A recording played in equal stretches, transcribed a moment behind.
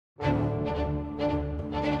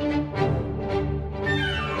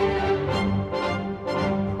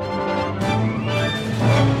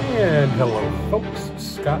folks,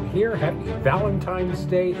 Scott here. Happy Valentine's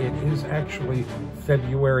Day. It is actually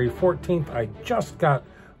February 14th. I just got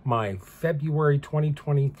my February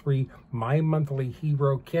 2023 My Monthly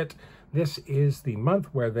Hero Kit. This is the month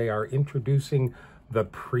where they are introducing the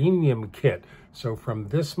Premium Kit. So from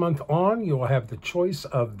this month on, you'll have the choice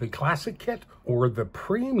of the Classic Kit or the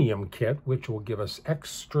Premium Kit, which will give us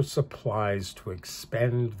extra supplies to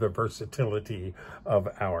expand the versatility of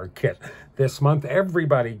our kit. This month,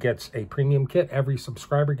 everybody gets a Premium Kit. Every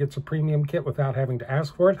subscriber gets a Premium Kit without having to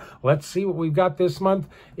ask for it. Let's see what we've got this month.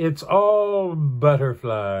 It's all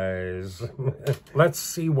butterflies. Let's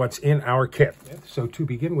see what's in our kit. So to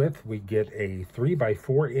begin with, we get a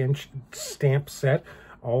 3x4 inch stamp set,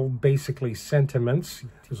 all basically sentiments.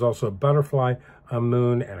 There's also a butterfly, a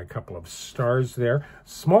moon, and a couple of stars there.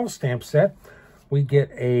 Small stamp set. We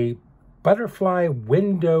get a butterfly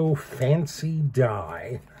window fancy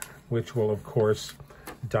die, which will, of course,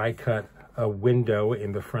 die cut a window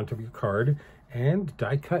in the front of your card and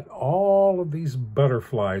die cut all of these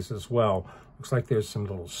butterflies as well. Looks like there's some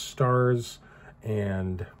little stars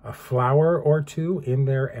and a flower or two in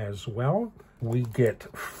there as well. We get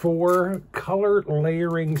 4 color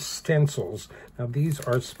layering stencils. Now these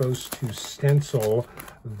are supposed to stencil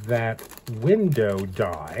that window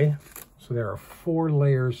die. So there are 4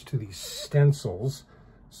 layers to these stencils.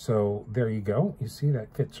 So there you go. You see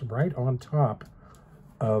that fits right on top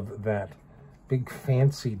of that big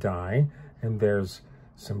fancy die. And there's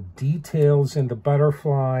some details in the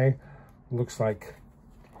butterfly. Looks like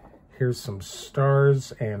here's some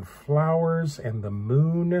stars and flowers and the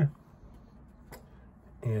moon.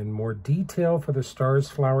 And more detail for the stars,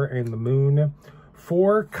 flower, and the moon.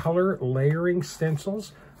 4 color layering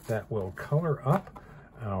stencils that will color up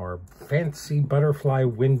our fancy butterfly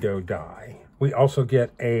window die. We also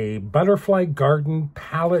get a Butterfly Garden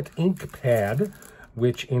palette ink pad,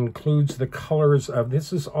 which includes the colors of,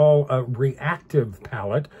 this is all a reactive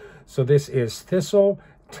palette. So this is Thistle,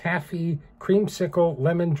 Taffy, Creamsicle,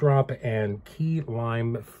 Lemon Drop, and Key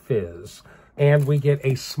Lime Fizz. And we get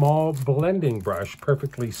a small blending brush,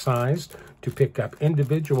 perfectly sized to pick up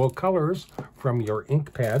individual colors from your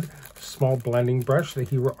ink pad. Small blending brush. The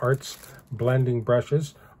Hero Arts blending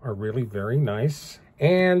brushes are really very nice.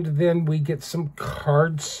 And then we get some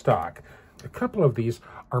cardstock. A couple of these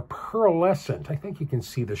are pearlescent. I think you can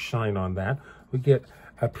see the shine on that. We get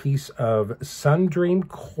a piece of Sundream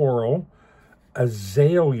Coral,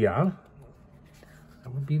 Azalea.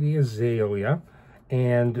 That would be the Azalea.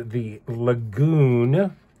 And the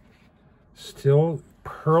Lagoon, still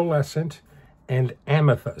pearlescent, and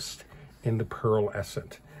Amethyst in the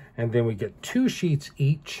pearlescent. And then we get 2 sheets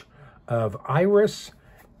each of Iris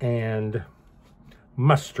and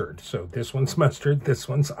Mustard. So this one's Mustard, this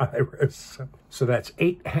one's Iris. So that's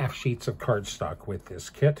 8 half sheets of cardstock with this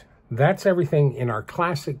kit. That's everything in our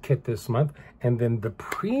Classic Kit this month. And then the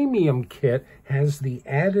Premium Kit has the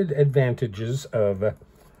added advantages of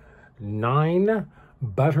 9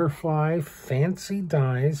 butterfly fancy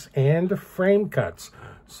dies and frame cuts.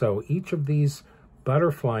 So each of these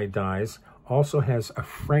butterfly dies also has a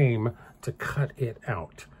frame to cut it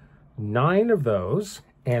out. 9 of those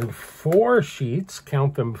and 4 sheets,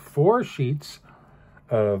 count them, 4 sheets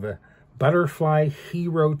of Butterfly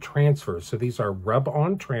Hero transfers. So these are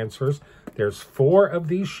rub-on transfers. There's 4 of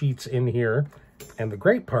these sheets in here. And the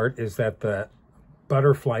great part is that the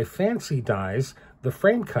butterfly fancy dies, the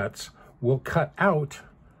frame cuts, will cut out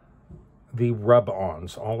the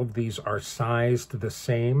rub-ons. All of these are sized the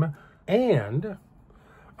same. And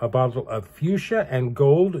a bottle of fuchsia and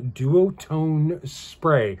gold duotone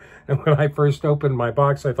spray. And when I first opened my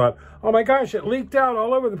box, I thought, oh my gosh, it leaked out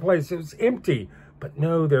all over the place. It was empty. But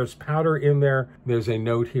no, there's powder in there. There's a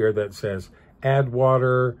note here that says, add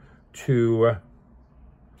water to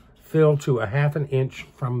fill to a 1/2 inch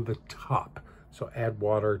from the top. So add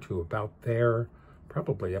water to about there,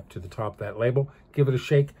 probably up to the top of that label. Give it a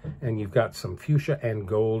shake, and you've got some fuchsia and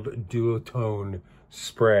gold duotone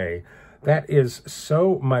spray. That is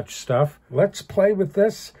so much stuff. Let's play with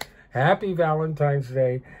this. Happy Valentine's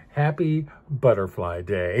Day. Happy Butterfly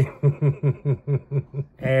Day.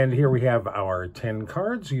 And here we have our 10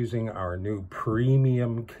 cards using our new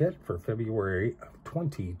Premium Kit for February of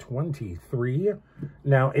 2023.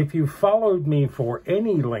 Now, if you've followed me for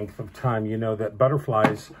any length of time, you know that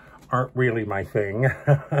butterflies aren't really my thing.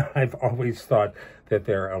 I've always thought that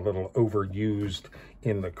they're a little overused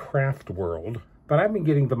in the craft world. but I've been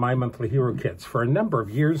getting the My Monthly Hero kits for a number of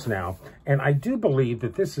years now, and I do believe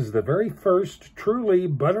that this is the very first truly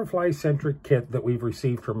butterfly-centric kit that we've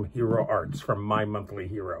received from Hero Arts, from My Monthly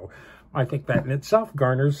Hero. I think that in itself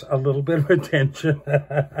garners a little bit of attention.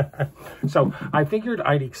 So I figured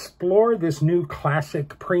I'd explore this new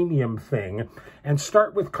classic premium thing and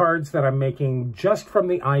start with cards that I'm making just from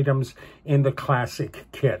the items in the classic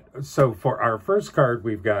kit. So for our first card,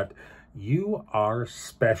 we've got You Are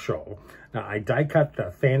Special. Now, I die cut the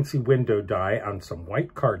fancy window die on some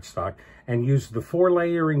white cardstock and used the 4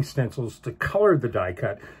 layering stencils to color the die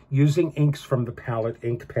cut using inks from the palette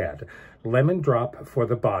ink pad. Lemon Drop for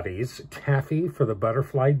the bodies, Taffy for the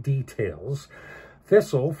butterfly details,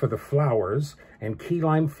 Thistle for the flowers, and Key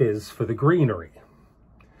Lime Fizz for the greenery.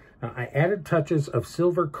 Now, I added touches of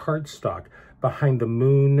silver cardstock behind the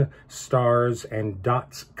moon, stars, and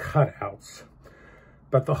dots cutouts.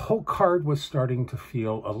 But the whole card was starting to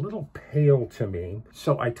feel a little pale to me,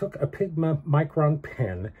 so I took a Pigma Micron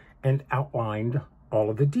pen and outlined all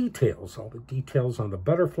of the details on the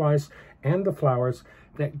butterflies and the flowers.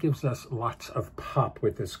 That gives us lots of pop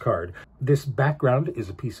with this card. This background is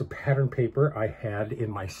a piece of pattern paper I had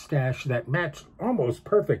in my stash that matched almost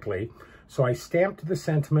perfectly, so I stamped the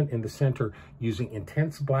sentiment in the center using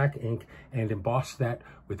intense black ink and embossed that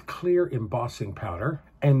with clear embossing powder.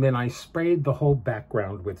 And then I sprayed the whole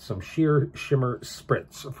background with some sheer shimmer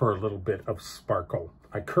spritz for a little bit of sparkle.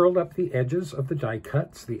 I curled up the edges of the die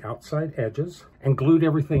cuts, the outside edges, and glued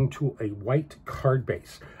everything to a white card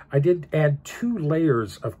base. I did add 2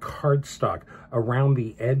 layers of cardstock around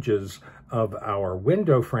the edges of our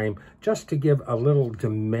window frame just to give a little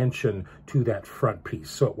dimension to that front piece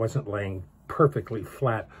so it wasn't laying perfectly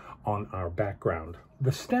flat on our background.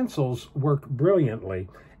 The stencils work brilliantly,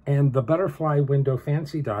 and the butterfly window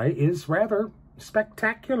fancy die is rather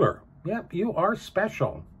spectacular. Yep, you are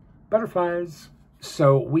special. Butterflies.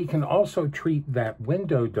 So we can also treat that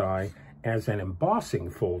window die as an embossing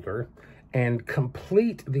folder and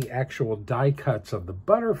complete the actual die cuts of the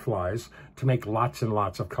butterflies to make lots and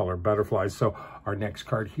lots of colored butterflies. So our next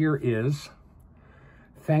card here is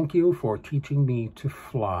Thank You for Teaching Me to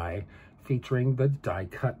Fly, featuring the die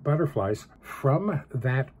cut butterflies from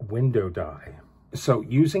that window die. So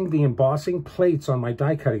using the embossing plates on my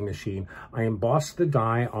die cutting machine, I embossed the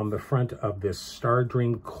die on the front of this Star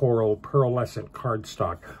Dream Coral pearlescent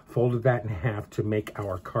cardstock, folded that in half to make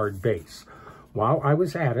our card base. While I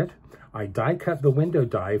was at it, I die cut the window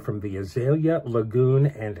die from the Azalea, Lagoon,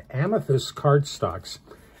 and Amethyst cardstocks,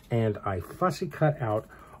 and I fussy cut out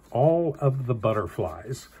all of the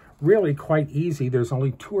butterflies. Really quite easy. There's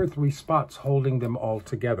only 2 or 3 spots holding them all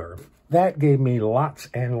together. That gave me lots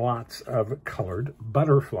and lots of colored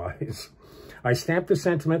butterflies. I stamped the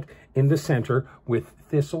sentiment in the center with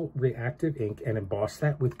Thistle reactive ink and embossed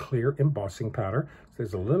that with clear embossing powder. So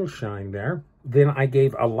there's a little shine there. Then I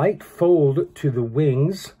gave a light fold to the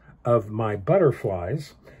wings of my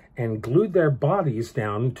butterflies and glued their bodies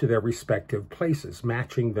down to their respective places,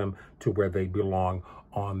 matching them to where they belong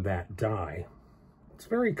on that die. It's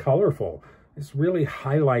very colorful. This really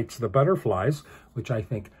highlights the butterflies, which I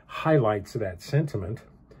think highlights that sentiment.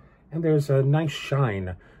 And there's a nice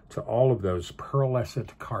shine to all of those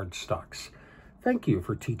pearlescent cardstocks. Thank you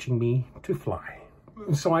for teaching me to fly.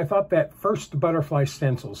 So I thought that first butterfly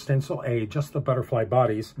stencil, Stencil A, just the butterfly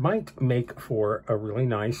bodies, might make for a really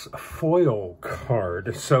nice foil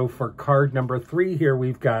card. So for card number 3 here,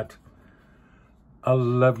 we've got a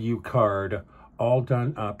Love You card, all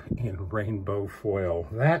done up in rainbow foil.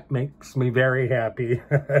 That makes me very happy.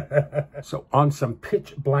 So on some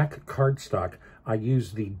pitch black cardstock, I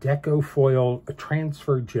used the Deco Foil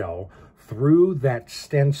transfer gel through that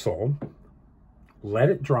stencil, let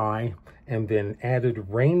it dry, and then added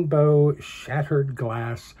rainbow shattered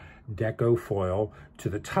glass Deco Foil to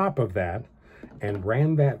the top of that and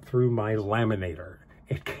ran that through my laminator.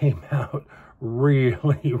 It came out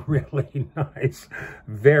really, really nice.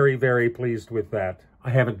 Very, very pleased with that.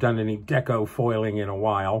 I haven't done any deco foiling in a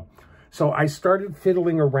while. So I started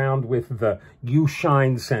fiddling around with the You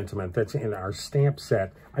Shine sentiment that's in our stamp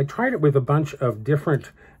set. I tried it with a bunch of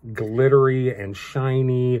different glittery and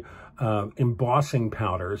shiny embossing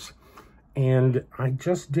powders, and I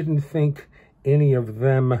just didn't think any of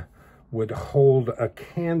them would hold a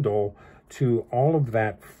candle to all of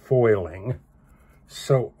that foiling.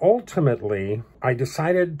 So ultimately, I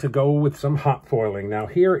decided to go with some hot foiling. Now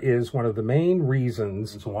here is one of the main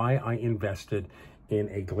reasons why I invested in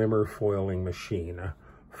a glimmer foiling machine.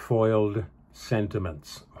 Foiled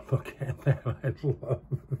sentiments. Look at that, I love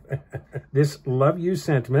that. This Love You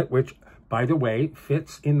sentiment, which by the way,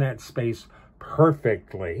 fits in that space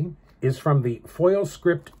perfectly. is from the Foil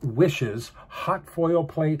Script Wishes hot foil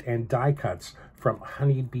plate and die cuts from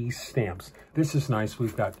Honeybee Stamps. This is nice.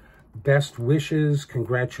 We've got best wishes,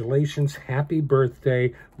 congratulations, happy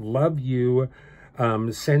birthday, love you,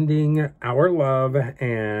 sending our love,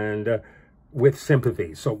 and with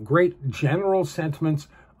sympathy. So great general sentiments.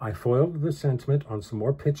 I foiled the sentiment on some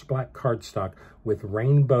more pitch black cardstock with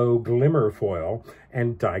rainbow glimmer foil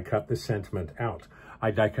and die cut the sentiment out. I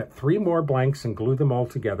die cut 3 more blanks and glue them all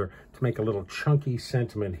together to make a little chunky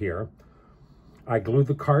sentiment here. I glued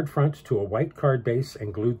the card front to a white card base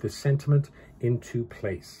and glued the sentiment into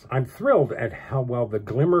place. I'm thrilled at how well the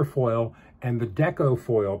glimmer foil and the deco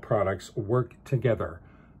foil products work together.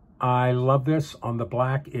 I love this on the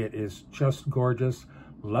black. It is just gorgeous.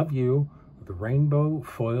 Love you. The rainbow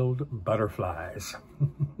foiled butterflies.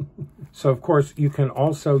 So of course you can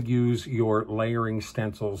also use your layering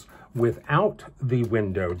stencils without the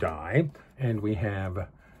window die. And we have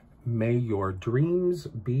May Your Dreams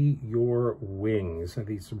Be Your Wings. And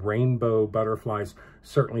these rainbow butterflies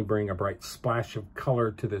certainly bring a bright splash of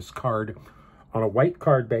color to this card. On a white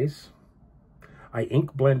card base, I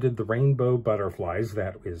ink blended the rainbow butterflies,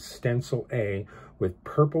 that is stencil A, with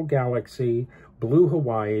Purple Galaxy, Blue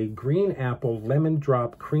Hawaii, Green Apple, Lemon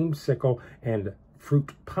Drop, Creamsicle, and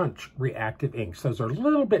Fruit Punch reactive inks. Those are a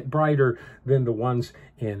little bit brighter than the ones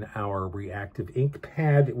in our reactive ink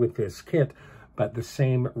pad with this kit, but the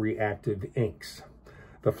same reactive inks.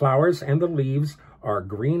 The flowers and the leaves are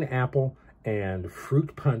Green Apple and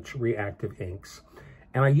Fruit Punch reactive inks.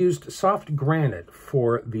 And I used soft granite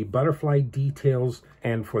for the butterfly details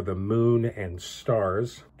and for the moon and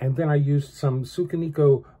stars. And then I used some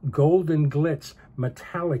Sukaniko Golden Glitz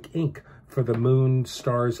metallic ink for the moon,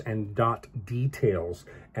 stars, and dot details,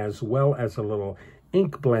 as well as a little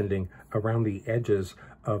ink blending around the edges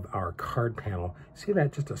of our card panel. See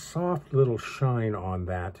that? Just a soft little shine on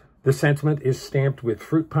that. The sentiment is stamped with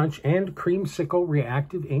Fruit Punch and Creamsicle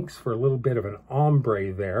reactive inks for a little bit of an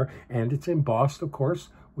ombre there, and it's embossed, of course,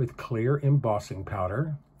 with clear embossing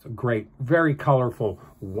powder. It's a great, very colorful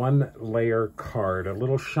one-layer card. A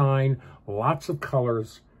little shine, lots of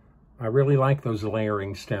colors. I really like those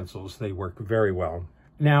layering stencils. They work very well.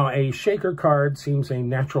 Now, a shaker card seems a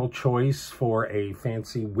natural choice for a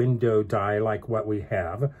fancy window die like what we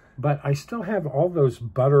have, but I still have all those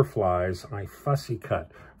butterflies I fussy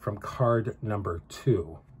cut from card number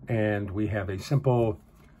 2. And we have a simple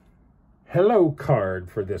hello card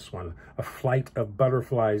for this one. A flight of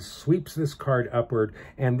butterflies sweeps this card upward,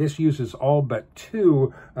 and this uses all but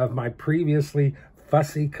 2 of my previously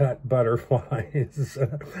fussy cut butterflies.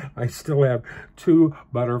 I still have 2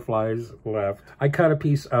 butterflies left. I cut a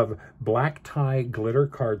piece of black tie glitter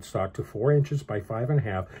cardstock to 4 inches by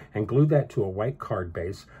 5.5 and glued that to a white card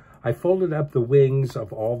base. I folded up the wings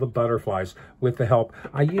of all the butterflies with the help.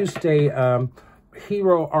 I used a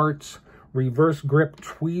Hero Arts reverse grip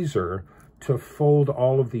tweezer to fold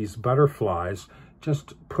all of these butterflies.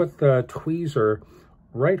 Just put the tweezer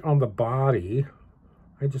right on the body.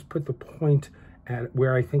 I just put the point at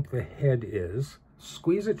where I think the head is,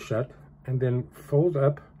 squeeze it shut, and then fold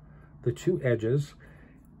up the 2 edges.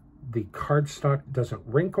 The cardstock doesn't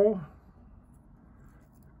wrinkle.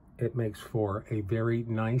 It makes for a very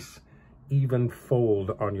nice, even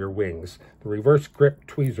fold on your wings. The reverse grip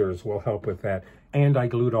tweezers will help with that. And I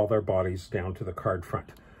glued all their bodies down to the card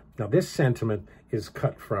front. Now this sentiment is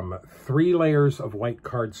cut from 3 layers of white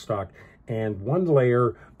cardstock and 1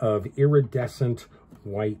 layer of iridescent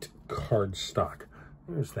white cardstock.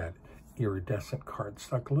 There's that iridescent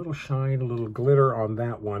cardstock. A little shine, a little glitter on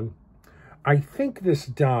that one. I think this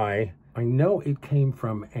die, I know it came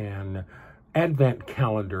from an advent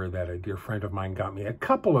calendar that a dear friend of mine got me a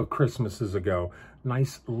couple of Christmases ago.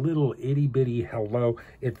 Nice little itty-bitty hello.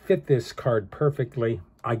 It fit this card perfectly.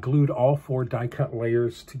 I glued all 4 die cut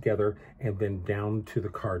layers together and then down to the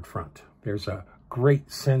card front. There's a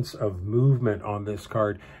great sense of movement on this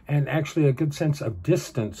card, and actually a good sense of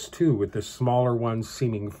distance too, with the smaller ones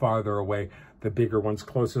seeming farther away, the bigger ones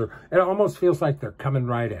closer. It almost feels like they're coming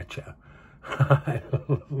right at you. I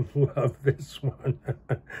love this one.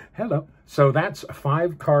 Hello. So that's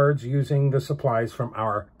 5 cards using the supplies from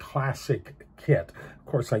our classic kit. Of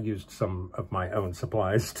course, I used some of my own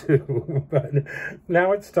supplies too, but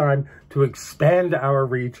now it's time to expand our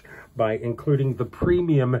reach by including the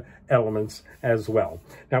premium elements as well.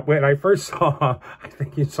 Now, when I first saw, I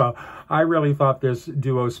think you saw, I really thought this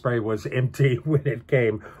duo spray was empty when it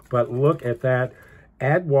came, but look at that.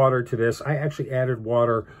 Add water to this. I actually added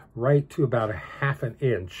water right to about a 1/2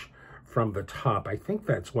 inch from the top. I think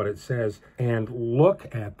that's what it says. And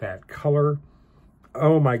look at that color.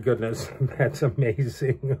 Oh my goodness, that's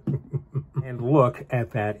amazing. And look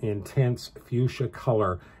at that intense fuchsia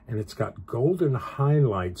color, and it's got golden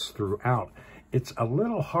highlights throughout. It's a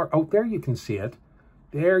little hard. Oh, there you can see it.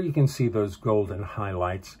 There you can see those golden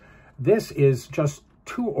highlights. This is just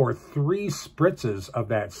 2 or 3 spritzes of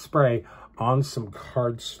that spray on some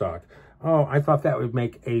cardstock. Oh, I thought that would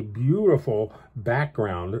make a beautiful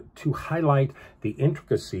background to highlight the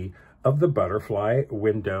intricacy of the butterfly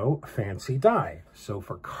window fancy die. So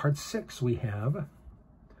for card 6, we have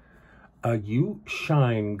a You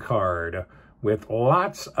Shine card with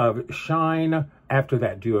lots of shine. After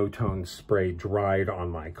that duotone spray dried on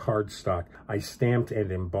my cardstock, I stamped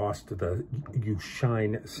and embossed the You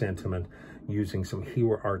Shine sentiment using some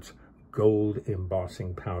Hiwa Arts gold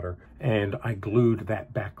embossing powder, and I glued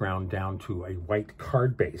that background down to a white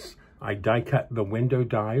card base. I die cut the window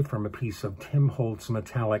die from a piece of Tim Holtz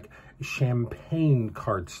metallic champagne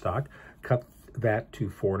cardstock, cut that to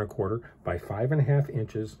 4 1/4 by 5 1/2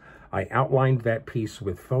 inches. I outlined that piece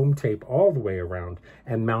with foam tape all the way around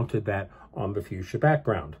and mounted that on the fuchsia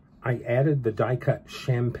background. I added the die cut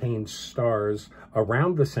champagne stars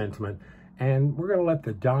around the sentiment, and we're going to let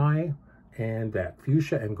the die and that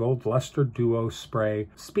fuchsia and gold luster duo spray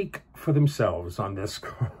speak for themselves on this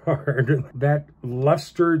card. That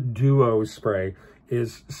luster duo spray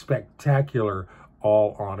is spectacular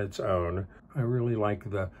all on its own. I really like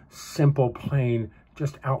the simple, plain,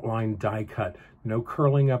 just outlined die cut. No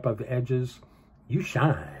curling up of edges. You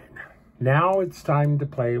shine. Now it's time to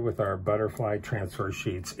play with our butterfly transfer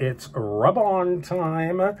sheets. It's rub-on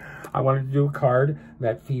time. I wanted to do a card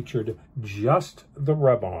that featured just the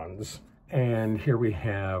rub-ons. And here we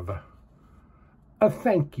have a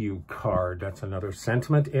thank you card. That's another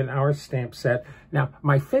sentiment in our stamp set. Now,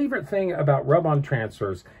 my favorite thing about rub-on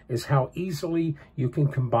transfers is how easily you can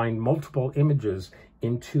combine multiple images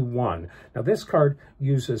into one. Now, this card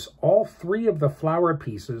uses all 3 of the flower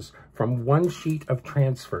pieces from one sheet of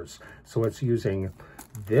transfers. So it's using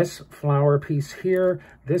this flower piece here,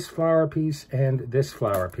 this flower piece, and this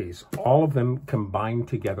flower piece. All of them combined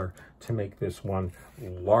together to make this one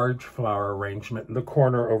large flower arrangement in the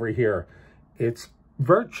corner over here. It's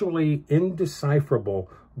virtually indecipherable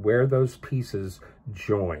where those pieces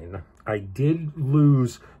join. I did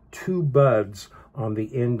lose 2 buds on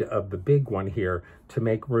the end of the big one here to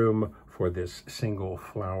make room for this single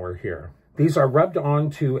flower here. These are rubbed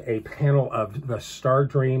onto a panel of the Star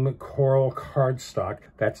Dream Coral cardstock.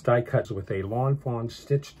 That's die cut with a Lawn Fawn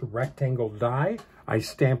stitched rectangle die. I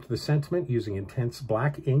stamped the sentiment using intense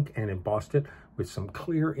black ink and embossed it with some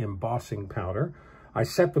clear embossing powder. I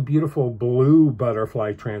set the beautiful blue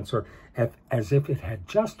butterfly transfer as if it had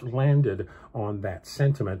just landed on that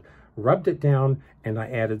sentiment, rubbed it down, and I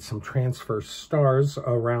added some transfer stars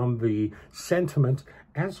around the sentiment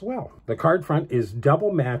as well. The card front is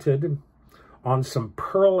double matted on some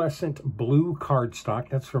pearlescent blue cardstock.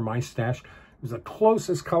 That's from my stash. It was the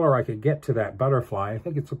closest color I could get to that butterfly. I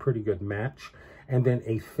think it's a pretty good match. And then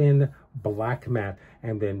a thin black mat,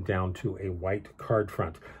 and then down to a white card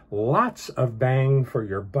front. Lots of bang for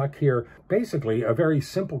your buck here. Basically, a very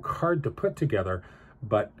simple card to put together,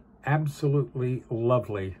 but absolutely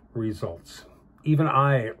lovely results. Even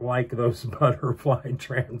I like those butterfly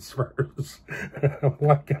transfers.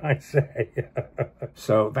 What can I say?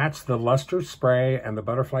 So that's the luster spray and the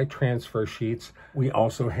butterfly transfer sheets. We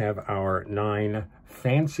also have our 9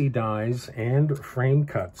 fancy dies and frame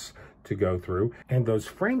cuts to go through. And those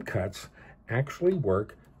frame cuts actually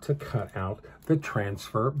work to cut out the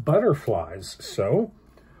transfer butterflies. So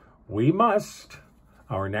we must.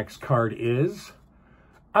 Our next card is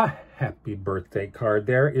a happy birthday card.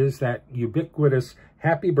 There is that ubiquitous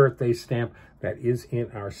happy birthday stamp that is in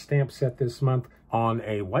our stamp set this month on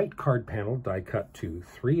a white card panel die cut to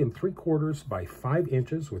 3 3/4 by 5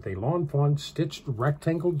 inches with a Lawn Fawn stitched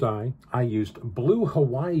rectangle die. I used blue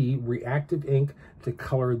Hawaii reactive ink to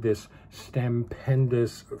color this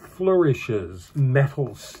stupendous flourishes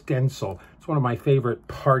metal stencil. It's one of my favorite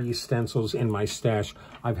party stencils in my stash.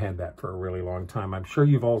 I've had that for a really long time. I'm sure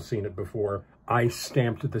you've all seen it before. I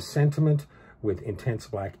stamped the sentiment with intense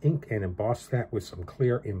black ink and embossed that with some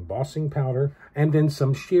clear embossing powder, and then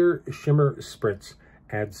some sheer shimmer spritz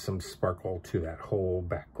adds some sparkle to that whole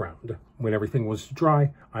background. When everything was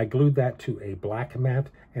dry, I glued that to a black mat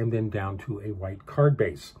and then down to a white card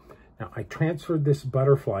base. Now I transferred this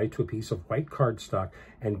butterfly to a piece of white cardstock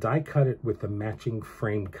and die cut it with the matching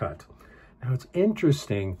frame cut. Now it's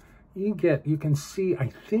interesting, you can see, I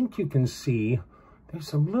think you can see, there's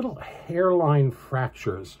some little hairline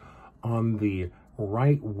fractures on the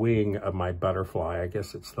right wing of my butterfly. I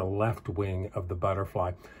guess it's the left wing of the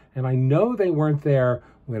butterfly. And I know they weren't there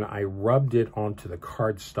when I rubbed it onto the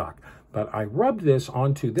cardstock, but I rubbed this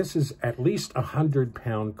onto, this is at least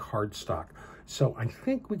 100-pound cardstock. So I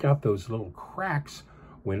think we got those little cracks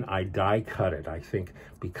when I die cut it. I think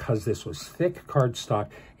because this was thick cardstock,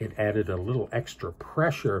 it added a little extra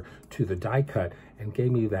pressure to the die cut and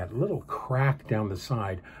gave me that little crack down the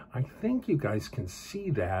side. I think you guys can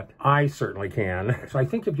see that. I certainly can. So I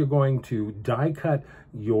think if you're going to die cut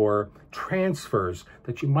your transfers,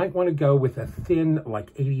 that you might want to go with a thin,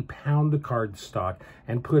 like 80-pound cardstock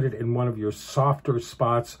and put it in one of your softer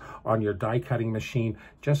spots on your die cutting machine,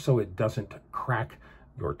 just so it doesn't crack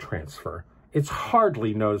your transfer. It's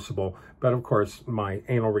hardly noticeable, but of course, my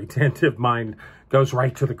anal retentive mind goes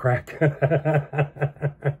right to the crack.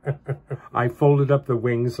 I folded up the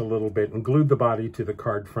wings a little bit and glued the body to the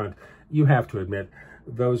card front. You have to admit,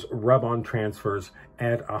 those rub-on transfers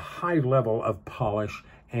add a high level of polish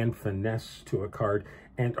and finesse to a card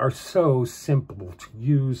and are so simple to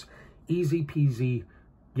use, easy peasy,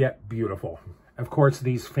 yet beautiful. Of course,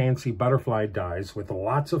 these fancy butterfly dies with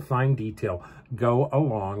lots of fine detail go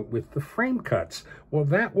along with the frame cuts. Well,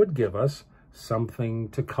 that would give us something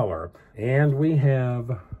to color. And we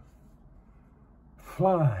have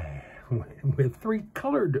fly with 3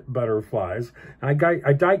 colored butterflies. I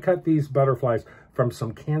die cut these butterflies from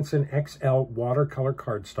some Canson XL watercolor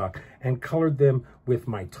cardstock and colored them with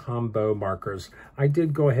my Tombow markers. I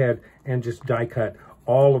did go ahead and just die cut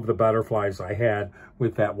all of the butterflies I had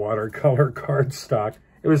with that watercolor cardstock.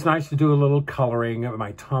 It was nice to do a little coloring.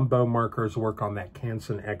 My Tombow markers work on that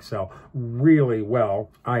Canson XL really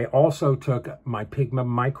well. I also took my Pigma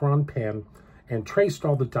Micron pen and traced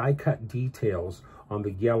all the die cut details on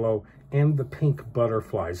the yellow and the pink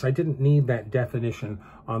butterflies. I didn't need that definition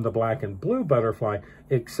on the black and blue butterfly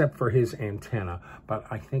except for his antenna, but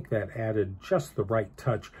I think that added just the right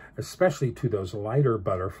touch, especially to those lighter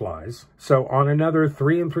butterflies. So on another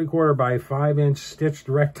 3 3/4 by 5 inch stitched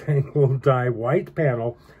rectangle die white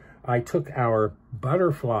panel, I took our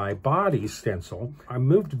butterfly body stencil. I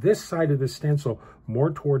moved this side of the stencil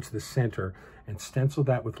more towards the center and stenciled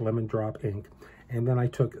that with lemon drop ink. And then I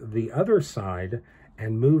took the other side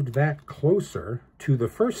and moved that closer to the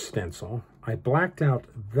first stencil. I blacked out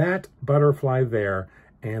that butterfly there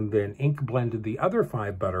and then ink blended the other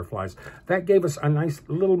 5 butterflies. That gave us a nice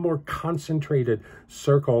little more concentrated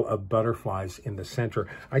circle of butterflies in the center.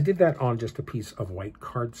 I did that on just a piece of white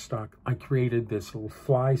cardstock. I created this little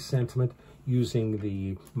fly sentiment using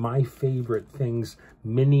the My Favorite Things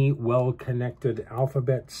mini well-connected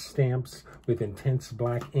alphabet stamps with intense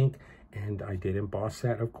black ink. And I did emboss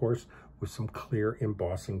that, of course, with some clear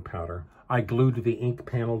embossing powder. I glued the ink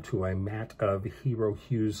panel to a mat of Hero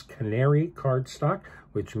Hues Canary cardstock,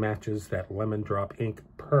 which matches that lemon drop ink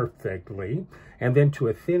perfectly, and then to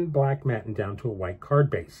a thin black mat and down to a white card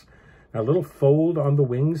base. Now, a little fold on the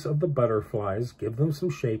wings of the butterflies, give them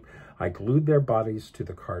some shape. I glued their bodies to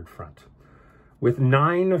the card front. With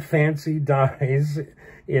 9 fancy dies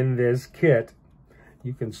in this kit,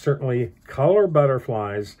 you can certainly color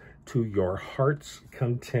butterflies to your heart's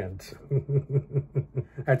content.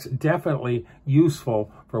 That's definitely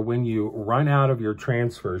useful for when you run out of your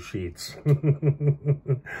transfer sheets.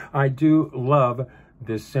 I do love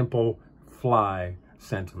this simple fly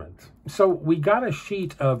sentiment. So we got a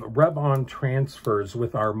sheet of rub-on transfers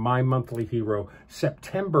with our My Monthly Hero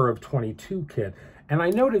September of 22 kit. And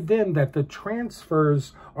I noted then that the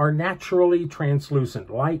transfers are naturally translucent.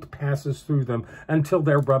 Light passes through them until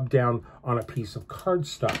they're rubbed down on a piece of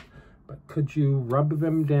cardstock. But could you rub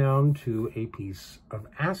them down to a piece of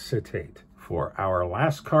acetate? For our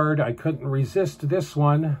last card, I couldn't resist this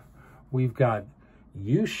one. We've got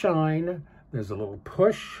You Shine. There's a little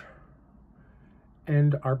push.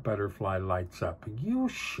 And our butterfly lights up. You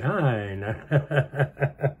shine.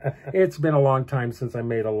 It's been a long time since I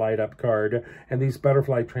made a light up card, and these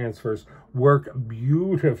butterfly transfers work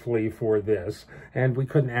beautifully for this, and we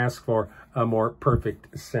couldn't ask for a more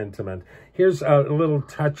perfect sentiment. Here's little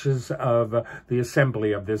touches of the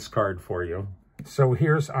assembly of this card for you. So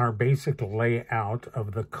here's our basic layout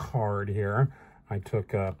of the card here. I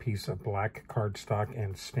took a piece of black cardstock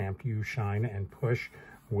and stamped You Shine and Push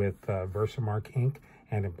with Versamark ink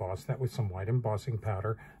and embossed that with some white embossing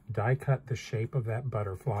powder. Die cut the shape of that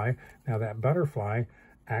butterfly. Now that butterfly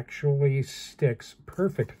actually sticks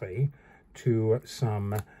perfectly to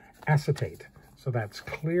some acetate. So that's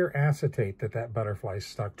clear acetate that butterfly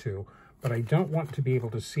stuck to, but I don't want to be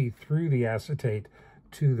able to see through the acetate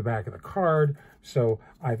to the back of the card, so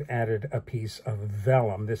I've added a piece of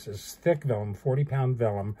vellum. This is thick vellum, 40-pound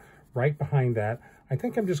vellum. Right behind that, I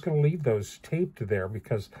think I'm just going to leave those taped there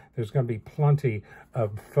because there's going to be plenty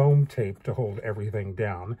of foam tape to hold everything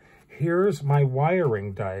down. Here's my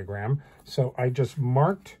wiring diagram. So I just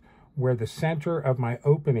marked where the center of my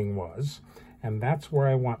opening was, and that's where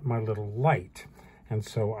I want my little light. And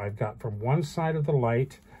so I've got from one side of the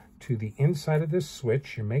light to the inside of this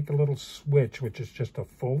switch. You make a little switch, which is just a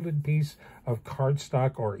folded piece of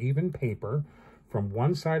cardstock or even paper. From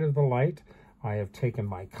one side of the light, I have taken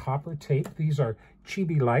my copper tape. These are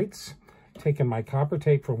chibi lights. Taken my copper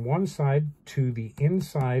tape from one side to the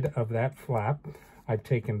inside of that flap. I've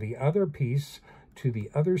taken the other piece to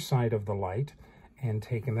the other side of the light and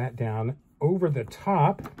taken that down over the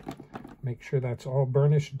top. Make sure that's all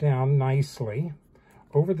burnished down nicely.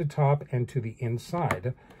 Over the top and to the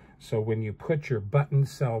inside. So when you put your button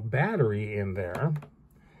cell battery in there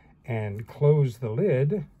and close the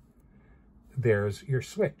lid, there's your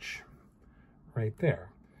switch right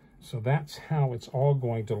there. So that's how it's all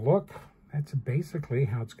going to look. That's basically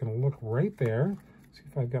how it's going to look right there. See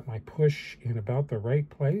if I've got my push in about the right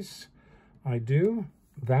place. I do.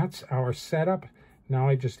 That's our setup. Now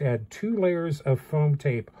I just add 2 layers of foam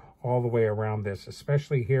tape all the way around this,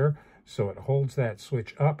 especially here, so it holds that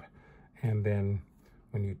switch up, and then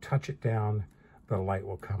when you touch it down, the light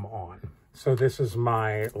will come on. So this is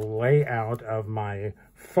my layout of my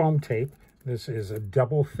foam tape. This is a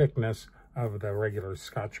double thickness of the regular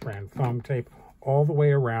Scotch brand foam tape all the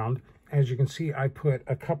way around. As you can see, I put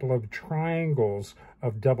a couple of triangles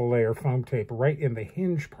of double layer foam tape right in the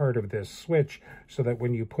hinge part of this switch so that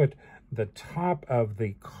when you put the top of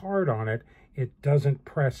the card on it, it doesn't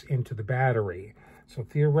press into the battery. So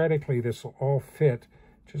theoretically, this will all fit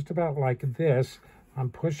just about like this. I'm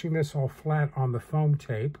pushing this all flat on the foam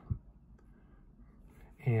tape,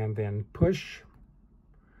 and then push,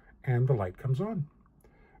 and the light comes on.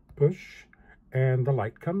 Push, and the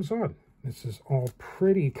light comes on. This is all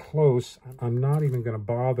pretty close. I'm not even going to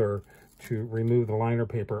bother to remove the liner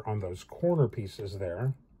paper on those corner pieces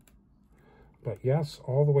there. But yes,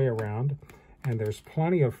 all the way around. And there's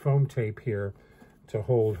plenty of foam tape here to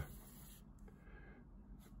hold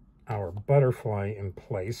our butterfly in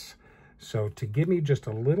place. So to give me just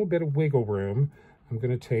a little bit of wiggle room, I'm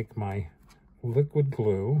going to take my liquid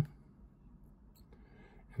glue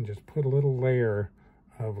and just put a little layer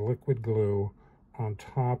of liquid glue on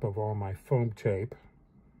top of all my foam tape.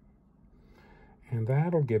 And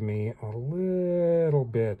that'll give me a little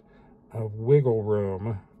bit of wiggle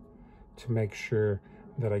room to make sure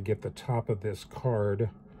that I get the top of this card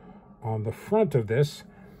on the front of this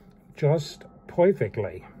just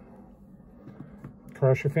perfectly.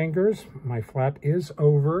 Cross your fingers. My flap is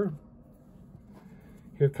over.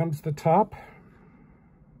 Here comes the top.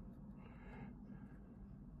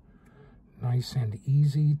 Nice and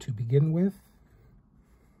easy to begin with.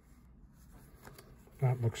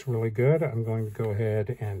 That looks really good. I'm going to go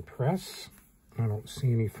ahead and press. I don't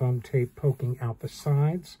see any foam tape poking out the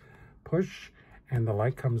sides. Push, and the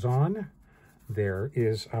light comes on. There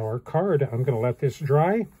is our card. I'm going to let this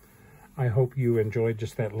dry. I hope you enjoyed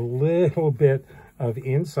just that little bit of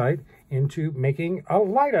insight into making a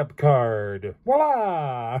light-up card.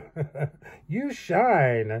 Voila! You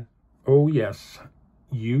shine. Oh, yes.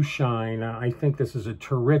 You shine. I think this is a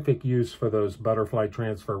terrific use for those butterfly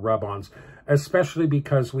transfer rub-ons, especially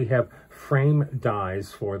because we have frame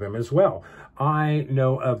dies for them as well. I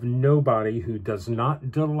know of nobody who does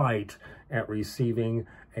not delight at receiving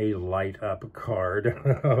a light-up card.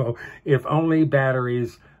 If only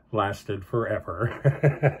batteries lasted forever.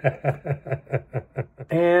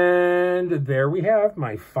 And there we have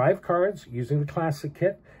my 5 cards using the classic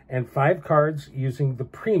kit and 5 cards using the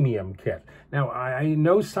premium kit. Now, I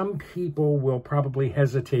know some people will probably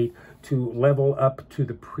hesitate to level up to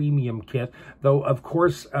the premium kit, though, of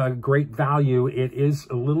course, great value. It is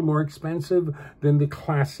a little more expensive than the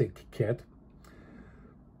classic kit.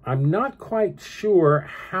 I'm not quite sure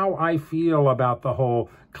how I feel about the whole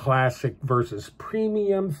classic versus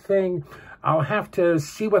premium thing. I'll have to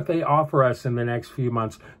see what they offer us in the next few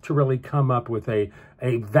months to really come up with a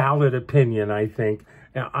valid opinion, I think.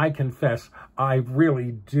 Now, I confess, I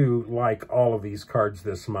really do like all of these cards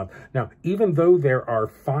this month. Now, even though there are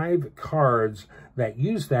 5 cards that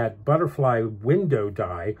use that butterfly window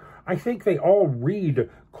die, I think they all read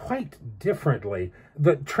quite differently.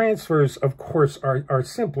 The transfers, of course, are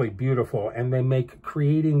simply beautiful, and they make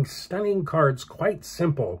creating stunning cards quite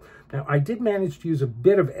simple. Now, I did manage to use a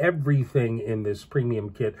bit of everything in this premium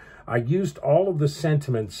kit. I used all of the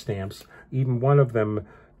sentiment stamps, even one of them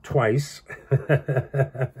twice.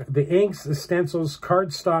 The inks, the stencils,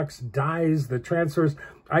 cardstocks, dies, the transfers.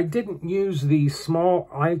 I didn't use the small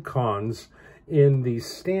icons in the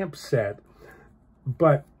stamp set,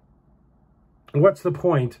 But what's the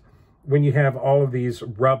point when you have all of these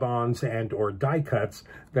rub-ons and or die cuts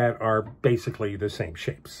that are basically the same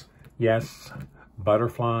shapes? Yes,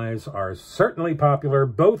 butterflies are certainly popular.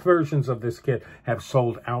 Both versions of this kit have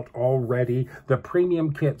sold out already. The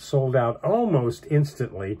premium kit sold out almost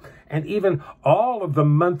instantly, and even all of the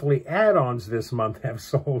monthly add-ons this month have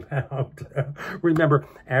sold out. Remember,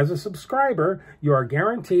 as a subscriber, you are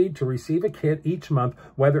guaranteed to receive a kit each month,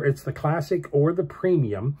 whether it's the classic or the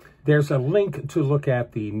premium. There's a link to look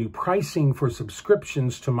at the new pricing for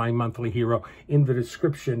subscriptions to My Monthly Hero in the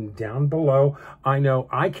description down below. I know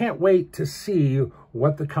I can't wait to see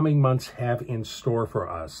what the coming months have in store for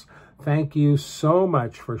us. Thank you so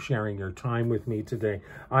much for sharing your time with me today.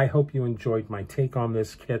 I hope you enjoyed my take on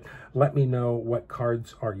this kit. Let me know what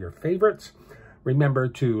cards are your favorites. Remember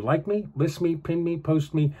to like me, list me, pin me,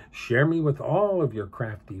 post me, share me with all of your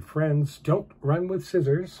crafty friends. Don't run with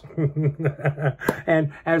scissors.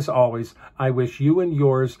 And as always, I wish you and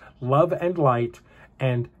yours love and light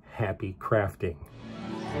and happy crafting.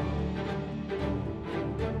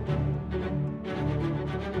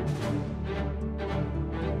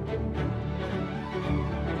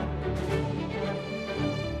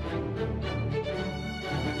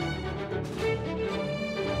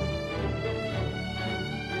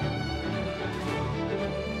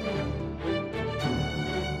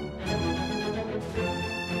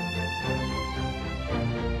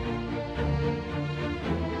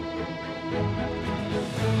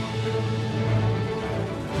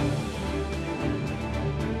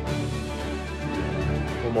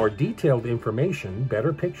 For more detailed information,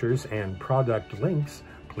 better pictures, and product links,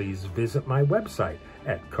 please visit my website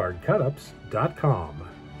at cardcutups.com.